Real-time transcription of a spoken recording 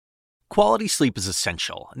Quality sleep is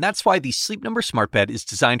essential, and that's why the Sleep Number Smart Bed is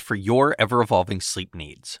designed for your ever-evolving sleep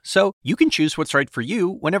needs. So you can choose what's right for you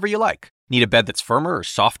whenever you like. Need a bed that's firmer or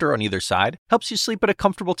softer on either side? Helps you sleep at a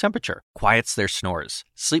comfortable temperature, quiets their snores.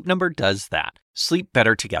 Sleep Number does that. Sleep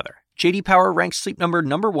better together. J.D. Power ranks Sleep Number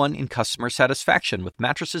 #1 in customer satisfaction with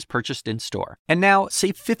mattresses purchased in-store. And now,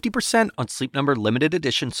 save 50% on Sleep Number Limited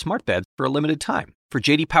Edition Smart Beds for a limited time. For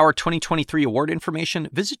J.D. Power 2023 award information,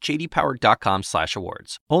 visit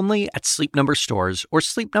jdpower.com/awards. Only at Sleep Number stores or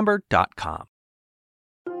sleepnumber.com.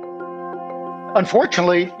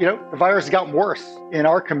 Unfortunately, the virus has gotten worse in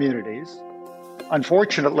our communities.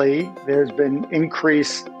 Unfortunately, there's been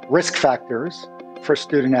increased risk factors for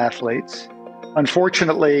student athletes.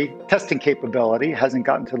 Unfortunately, testing capability hasn't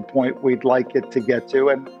gotten to the point we'd like it to get to,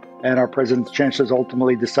 and our president's chancellors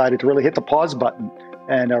ultimately decided to really hit the pause button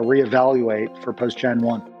and reevaluate for post-Jan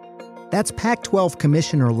 1. That's Pac-12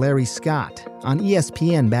 Commissioner Larry Scott on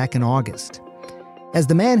ESPN back in August. As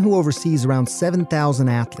the man who oversees around 7,000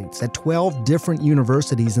 athletes at 12 different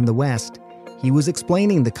universities in the West, he was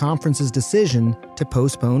explaining the conference's decision to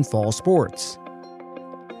postpone fall sports.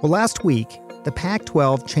 Well, last week, the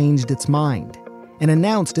Pac-12 changed its mind and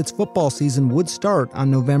announced its football season would start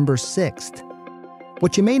on November 6th.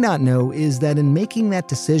 What you may not know is that in making that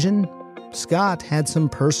decision, Scott had some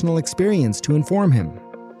personal experience to inform him.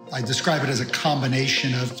 I describe it as a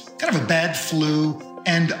combination of kind of a bad flu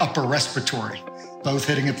and upper respiratory, both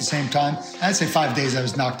hitting at the same time. I'd say 5 days I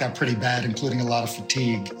was knocked out pretty bad, including a lot of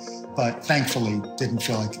fatigue, but thankfully didn't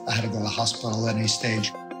feel like I had to go to the hospital at any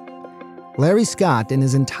stage. Larry Scott and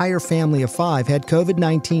his entire family of 5 had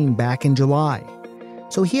COVID-19 back in July,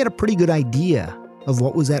 so he had a pretty good idea of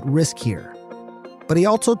what was at risk here. But he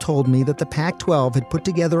also told me that the Pac-12 had put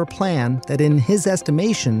together a plan that, in his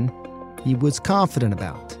estimation, he was confident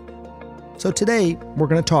about. So today, we're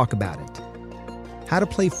going to talk about it. How to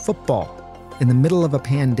play football in the middle of a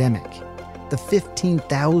pandemic, the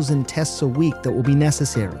 15,000 tests a week that will be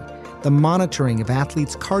necessary, the monitoring of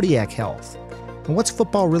athletes' cardiac health, and what's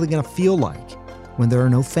football really going to feel like when there are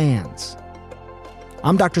no fans?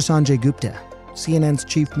 I'm Dr. Sanjay Gupta, CNN's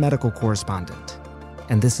chief medical correspondent,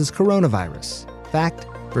 and this is Coronavirus, Fact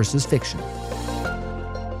versus Fiction.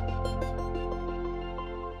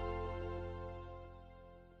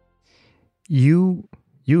 You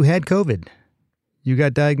had COVID. You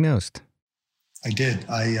got diagnosed. I did.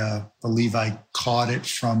 I believe I caught it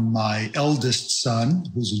from my eldest son,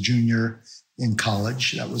 who's a junior in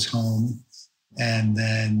college that was home. And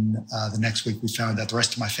then the next week we found out the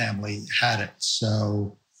rest of my family had it.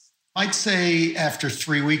 So I'd say after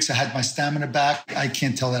 3 weeks, I had my stamina back. I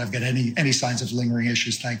can't tell that I've got any signs of lingering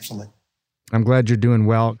issues, thankfully. I'm glad you're doing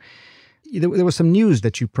well. There was some news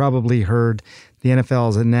that you probably heard. The NFL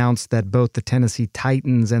has announced that both the Tennessee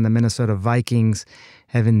Titans and the Minnesota Vikings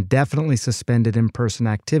have indefinitely suspended in-person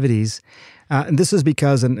activities. And this is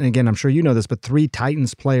because, and again, I'm sure you know this, but 3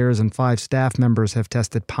 Titans players and 5 staff members have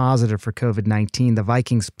tested positive for COVID-19. The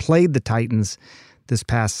Vikings played the Titans this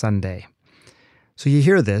past Sunday. So you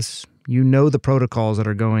hear this, you know the protocols that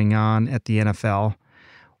are going on at the NFL.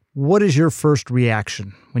 What is your first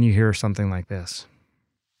reaction when you hear something like this?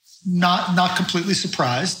 Not completely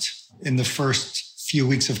surprised. In the first few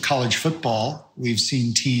weeks of college football, we've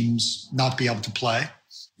seen teams not be able to play,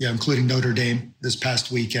 including Notre Dame this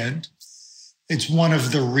past weekend. It's one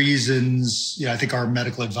of the reasons, I think our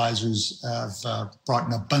medical advisors have brought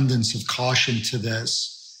an abundance of caution to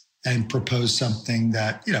this and proposed something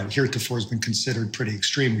that, heretofore has been considered pretty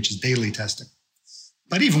extreme, which is daily testing.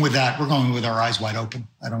 But even with that, we're going with our eyes wide open.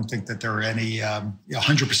 I don't think that there are any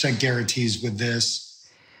 100% guarantees with this.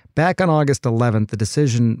 Back on August 11th, the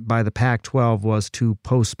decision by the Pac-12 was to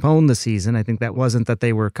postpone the season. I think that wasn't that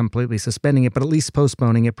they were completely suspending it, but at least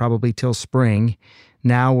postponing it probably till spring.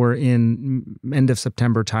 Now we're in end of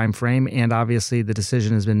September timeframe, and obviously the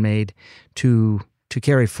decision has been made to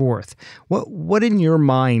carry forth. What in your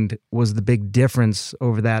mind was the big difference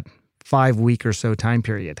over that 5-week or so time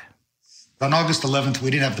period? On August 11th, we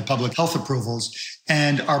didn't have the public health approvals,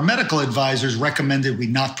 and our medical advisors recommended we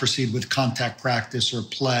not proceed with contact practice or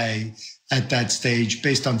play at that stage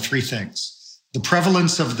based on 3 things: the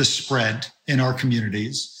prevalence of the spread in our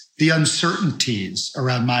communities, the uncertainties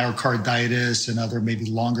around myocarditis and other maybe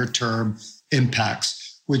longer-term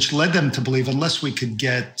impacts, which led them to believe unless we could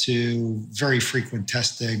get to very frequent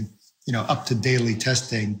testing, up to daily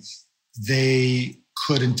testing, they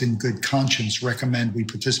couldn't in good conscience recommend we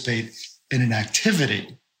participate in an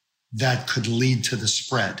activity that could lead to the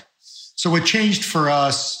spread. So what changed for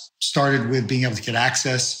us started with being able to get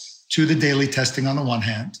access to the daily testing on the one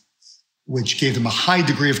hand, which gave them a high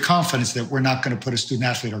degree of confidence that we're not going to put a student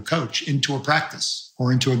athlete or coach into a practice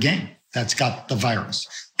or into a game. that's got the virus.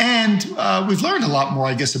 And we've learned a lot more,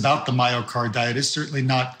 I guess, about the myocarditis. Certainly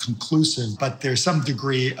not conclusive, but there's some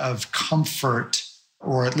degree of comfort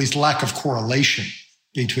or at least lack of correlation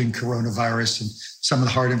between coronavirus and some of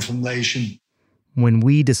the heart inflammation. When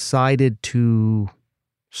we decided to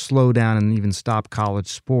slow down and even stop college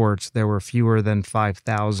sports, there were fewer than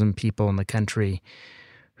 5,000 people in the country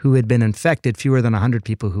who had been infected, fewer than 100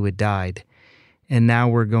 people who had died. And now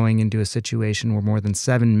we're going into a situation where more than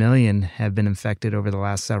 7 million have been infected over the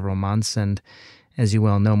last several months. And as you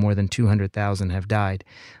well know, more than 200,000 have died.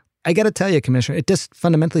 I got to tell you, Commissioner, it just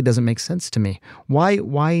fundamentally doesn't make sense to me.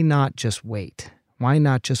 Why not just wait? Why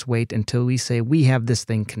not just wait until we say we have this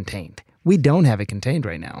thing contained? We don't have it contained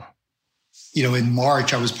right now. In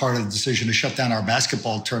March, I was part of the decision to shut down our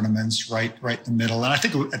basketball tournaments right in the middle. And I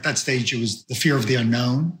think at that stage, it was the fear of the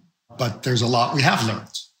unknown. But there's a lot we have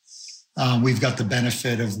learned. We've got the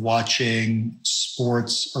benefit of watching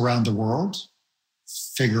sports around the world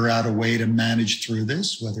figure out a way to manage through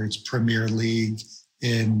this, whether it's Premier League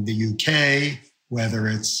in the UK, whether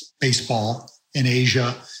it's baseball in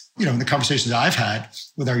Asia. In the conversations I've had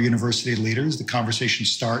with our university leaders, the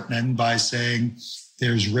conversations start and end by saying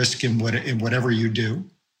there's risk in whatever you do.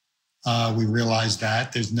 We realize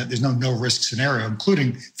that there's no risk scenario,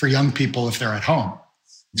 including for young people if they're at home.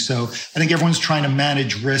 So I think everyone's trying to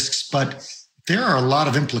manage risks, but there are a lot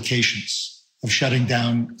of implications of shutting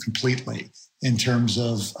down completely in terms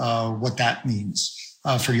of what that means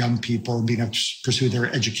for young people and being able to pursue their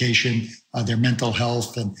education, their mental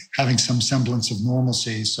health, and having some semblance of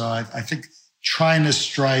normalcy. So I think trying to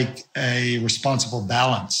strike a responsible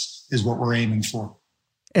balance is what we're aiming for.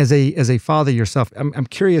 As a father yourself, I'm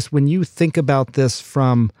curious, when you think about this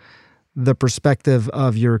from the perspective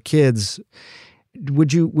of your kids,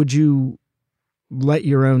 would you let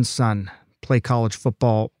your own son play college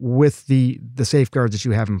football with the safeguards that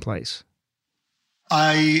you have in place?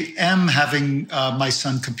 I am having my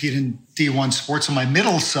son compete in D1 sports, and my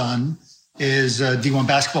middle son is a D1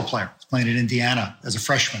 basketball player. He's playing in Indiana as a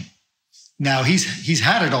freshman. Now he's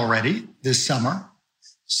had it already this summer,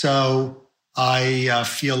 so I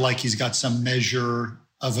feel like he's got some measure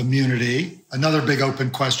of immunity. Another big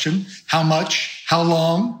open question: how much? How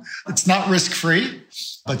long? It's not risk-free,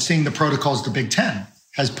 but seeing the protocols the Big Ten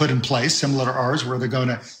has put in place, similar to ours, where they're going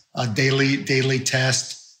to daily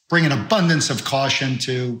test, bring an abundance of caution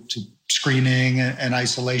to screening and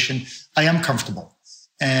isolation. I am comfortable,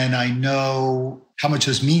 and I know how much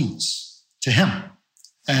this means to him.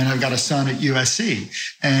 And I've got a son at USC,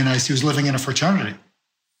 and he was living in a fraternity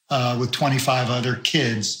with 25 other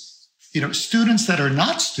kids, students that are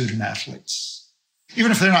not student athletes.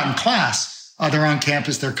 Even if they're not in class, they're on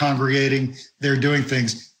campus, they're congregating, they're doing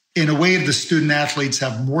things. In a way, the student athletes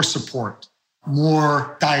have more support,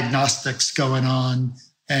 more diagnostics going on.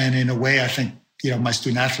 And in a way, I think, my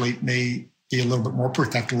student athlete may be a little bit more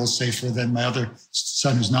protected, a little safer than my other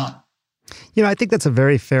son who's not. I think that's a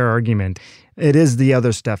very fair argument. It is the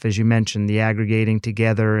other stuff, as you mentioned, the aggregating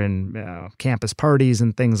together and campus parties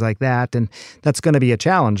and things like that. And that's going to be a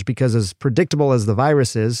challenge because as predictable as the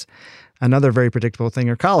virus is, another very predictable thing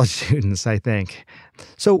are college students, I think.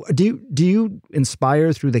 So do you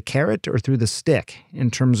inspire through the carrot or through the stick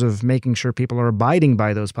in terms of making sure people are abiding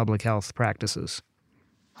by those public health practices?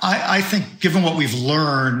 I think given what we've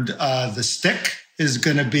learned, the stick is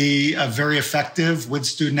going to be very effective with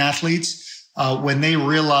student athletes when they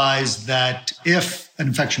realize that if an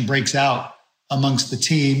infection breaks out amongst the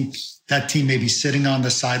team, that team may be sitting on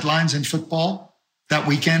the sidelines in football that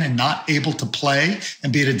weekend and not able to play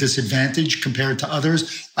and be at a disadvantage compared to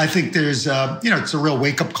others. I think there's, it's a real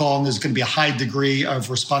wake-up call, and there's going to be a high degree of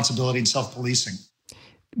responsibility and self-policing.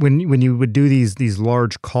 When you would do these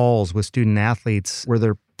large calls with student athletes, were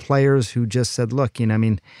there players who just said, look,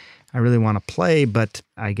 I really want to play, but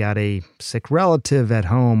I got a sick relative at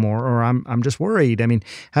home, or I'm just worried.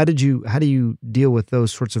 How do you deal with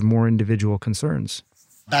those sorts of more individual concerns?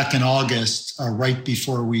 Back in August, right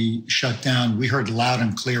before we shut down, we heard loud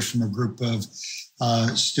and clear from a group of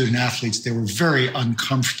student athletes. They were very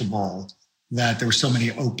uncomfortable that there were so many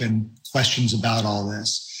open questions about all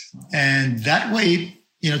this. And that weighed,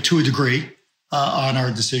 to a degree, on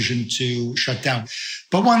our decision to shut down.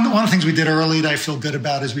 But one of the things we did early that I feel good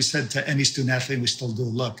about is we said to any student athlete, we still do,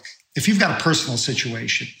 look, if you've got a personal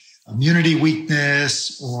situation, immunity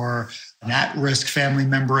weakness, or an at-risk family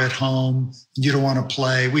member at home, and you don't want to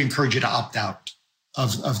play, we encourage you to opt out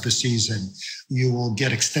of the season. You will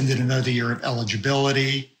get extended another year of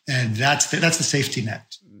eligibility, and that's the safety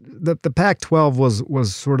net. The Pac-12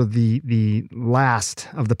 was sort of the last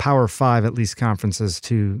of the Power Five, at least, conferences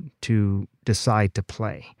to decide to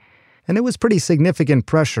play. And it was pretty significant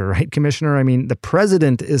pressure, right, Commissioner? I mean, the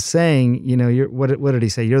president is saying, what did he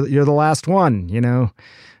say? You're the last one,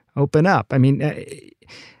 open up. I mean,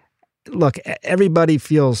 look, everybody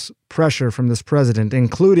feels pressure from this president,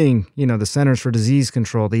 including, the Centers for Disease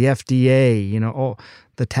Control, the FDA, all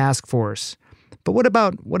the task force. But what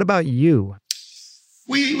about you?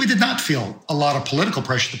 We did not feel a lot of political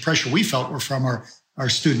pressure. The pressure we felt were from our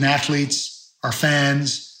student athletes, our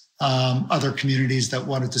fans, other communities that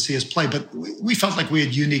wanted to see us play. But we felt like we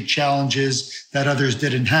had unique challenges that others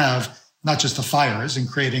didn't have, not just the fires and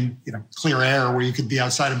creating, clear air where you could be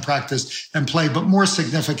outside and practice and play, but more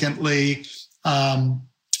significantly,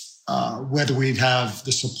 whether we'd have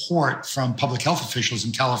the support from public health officials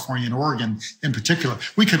in California and Oregon in particular.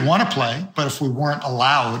 We could want to play, but if we weren't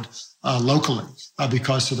allowed locally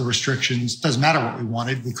because of the restrictions, doesn't matter what we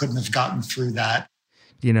wanted, we couldn't have gotten through that.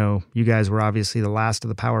 You guys were obviously the last of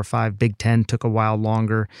the Power Five. Big Ten took a while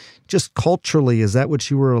longer. Just culturally, is that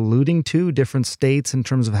what you were alluding to? Different states in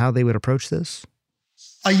terms of how they would approach this?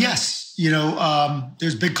 Yes.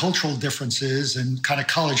 There's big cultural differences, and kind of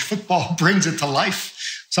college football brings it to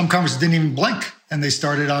life. Some conferences didn't even blink, and they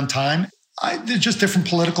started on time. There's just different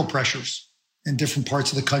political pressures in different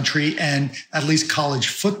parts of the country, and at least college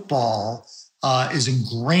football is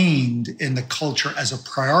ingrained in the culture as a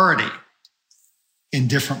priority in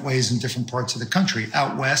different ways in different parts of the country.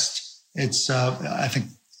 Out west, it's, I think,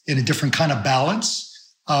 in a different kind of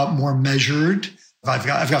balance, more measured. I've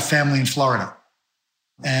got family in Florida.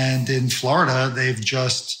 And in Florida, they've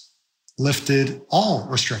just lifted all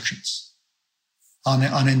restrictions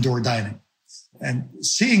on indoor dining. And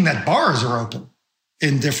seeing that bars are open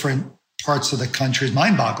in different parts of the country is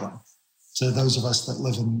mind-boggling to those of us that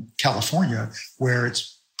live in California, where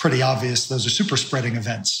it's pretty obvious those are super spreading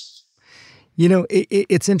events.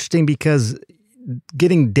 It's interesting because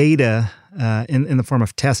getting data in the form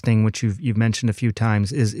of testing, which you've mentioned a few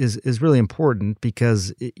times, is really important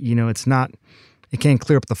because it can't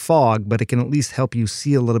clear up the fog, but it can at least help you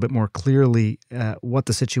see a little bit more clearly what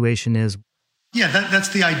the situation is. Yeah, that's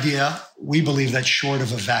the idea. We believe that short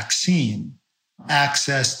of a vaccine,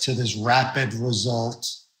 access to this rapid result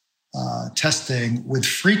testing with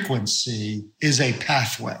frequency is a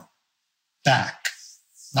pathway back.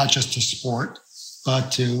 Not just to sport, but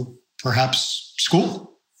to perhaps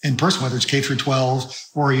school in person, whether it's K through 12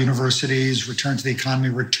 or universities, return to the economy,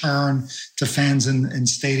 return to fans in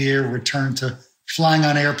stadia, return to flying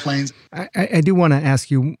on airplanes. I do want to ask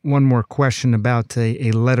you one more question about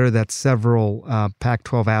a letter that several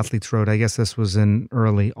Pac-12 athletes wrote. I guess this was in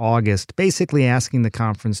early August, basically asking the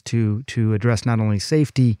conference to address not only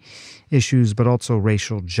safety issues, but also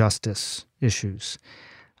racial justice issues.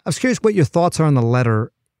 I was curious what your thoughts are on the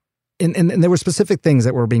letter. And there were specific things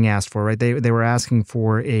that were being asked for, right? They were asking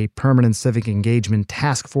for a permanent civic engagement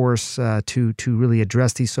task force to really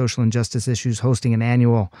address these social injustice issues, hosting an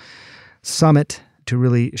annual summit to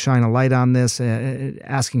really shine a light on this,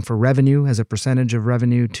 asking for revenue as a percentage of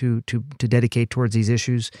revenue to dedicate towards these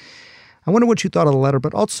issues. I wonder what you thought of the letter,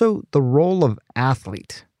 but also the role of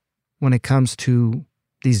athlete when it comes to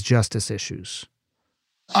these justice issues.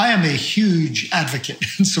 I am a huge advocate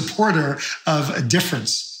and supporter of a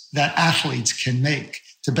difference that athletes can make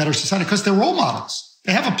to better society because they're role models.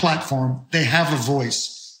 They have a platform, they have a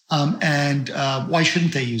voice, and why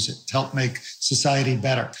shouldn't they use it to help make society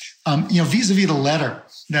better? Vis-a-vis the letter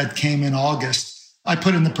that came in August, I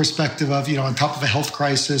put in the perspective of, on top of a health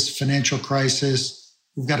crisis, financial crisis,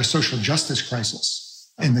 we've got a social justice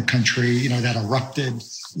crisis in the country, that erupted,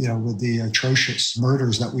 with the atrocious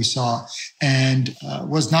murders that we saw, and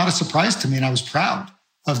was not a surprise to me. And I was proud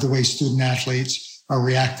of the way student athletes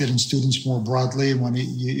reacted, and students more broadly, when you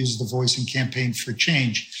use the voice and campaign for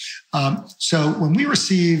change. So when we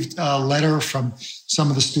received a letter from some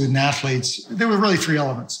of the student athletes, there were really three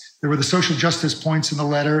elements. There were the social justice points in the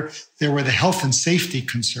letter. There were the health and safety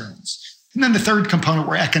concerns. And then the third component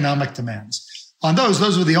were economic demands. On those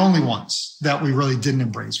were the only ones that we really didn't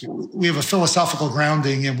embrace. We have a philosophical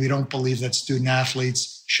grounding, and we don't believe that student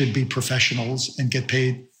athletes should be professionals and get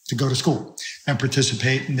paid to go to school and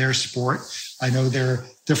participate in their sport. I know there are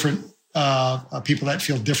different people that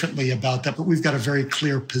feel differently about that, but we've got a very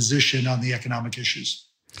clear position on the economic issues.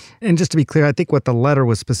 And just to be clear, I think what the letter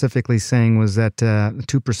was specifically saying was that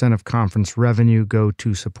 2% of conference revenue go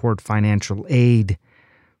to support financial aid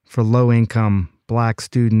for low-income Black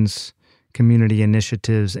students, community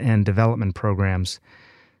initiatives, and development programs.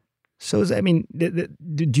 So,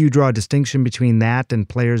 do you draw a distinction between that and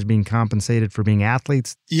players being compensated for being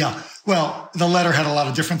athletes? Yeah. Well, the letter had a lot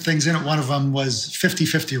of different things in it. One of them was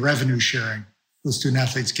 50-50 revenue sharing with student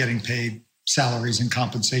athletes getting paid salaries and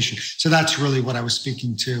compensation. So that's really what I was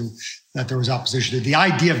speaking to, that there was opposition to. The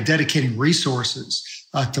idea of dedicating resources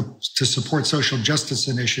to support social justice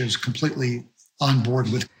initiatives, completely on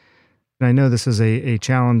board with. I know this is a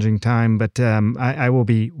challenging time, but I will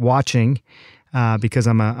be watching because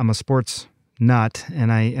I'm a sports nut,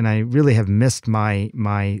 and I really have missed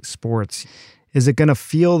my sports. Is it going to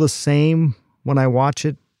feel the same when I watch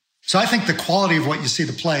it? So I think the quality of what you see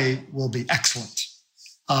the play will be excellent.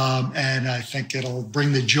 And I think it'll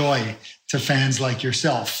bring the joy to fans like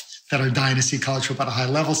yourself that are dying to see college football at a high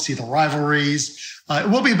level, see the rivalries. It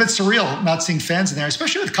will be a bit surreal not seeing fans in there,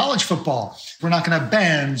 especially with college football. We're not going to have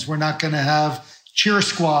bands. We're not going to have cheer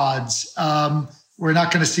squads. We're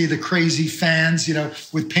not going to see the crazy fans,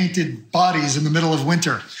 with painted bodies in the middle of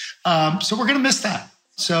winter. So we're going to miss that.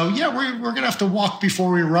 So yeah, we're going to have to walk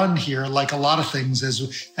before we run here, like a lot of things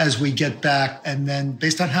as we get back. And then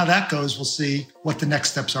based on how that goes, we'll see what the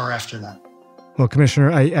next steps are after that. Well,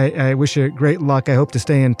 Commissioner, I wish you great luck. I hope to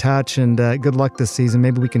stay in touch, and good luck this season.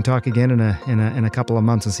 Maybe we can talk again in a couple of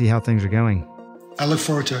months and see how things are going. I look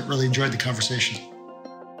forward to it. Really enjoyed the conversation.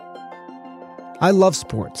 I love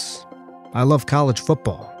sports. I love college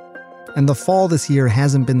football. And the fall this year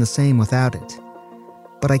hasn't been the same without it.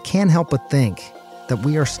 But I can't help but think that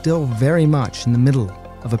we are still very much in the middle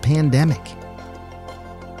of a pandemic.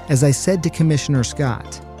 As I said to Commissioner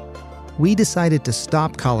Scott, we decided to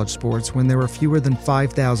stop college sports when there were fewer than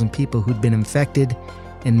 5,000 people who'd been infected,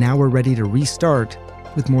 and now we're ready to restart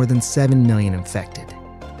with more than 7 million infected.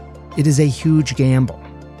 It is a huge gamble,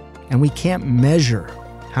 and we can't measure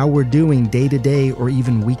how we're doing day to day or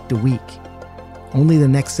even week to week. Only the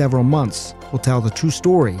next several months will tell the true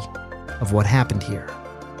story of what happened here.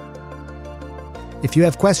 If you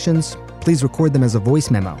have questions, please record them as a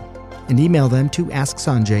voice memo and email them to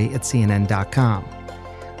asksanjay@cnn.com.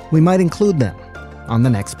 We might include them on the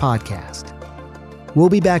next podcast. We'll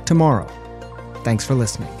be back tomorrow. Thanks for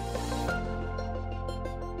listening.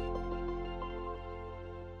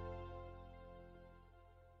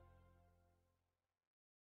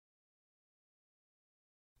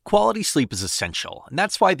 Quality sleep is essential, and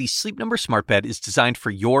that's why the Sleep Number Smart Bed is designed for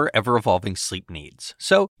your ever-evolving sleep needs.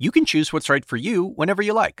 So you can choose what's right for you whenever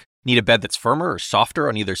you like. Need a bed that's firmer or softer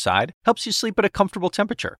on either side? Helps you sleep at a comfortable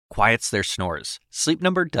temperature. Quiets their snores. Sleep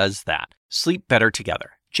Number does that. Sleep better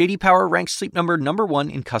together. J.D. Power ranks Sleep Number #1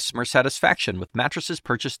 in customer satisfaction with mattresses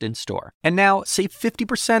purchased in-store. And now, save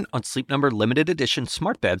 50% on Sleep Number limited edition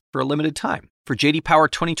smart beds for a limited time. For J.D. Power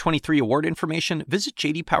 2023 award information, visit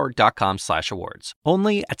jdpower.com/awards.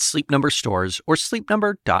 Only at Sleep Number stores or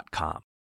sleepnumber.com.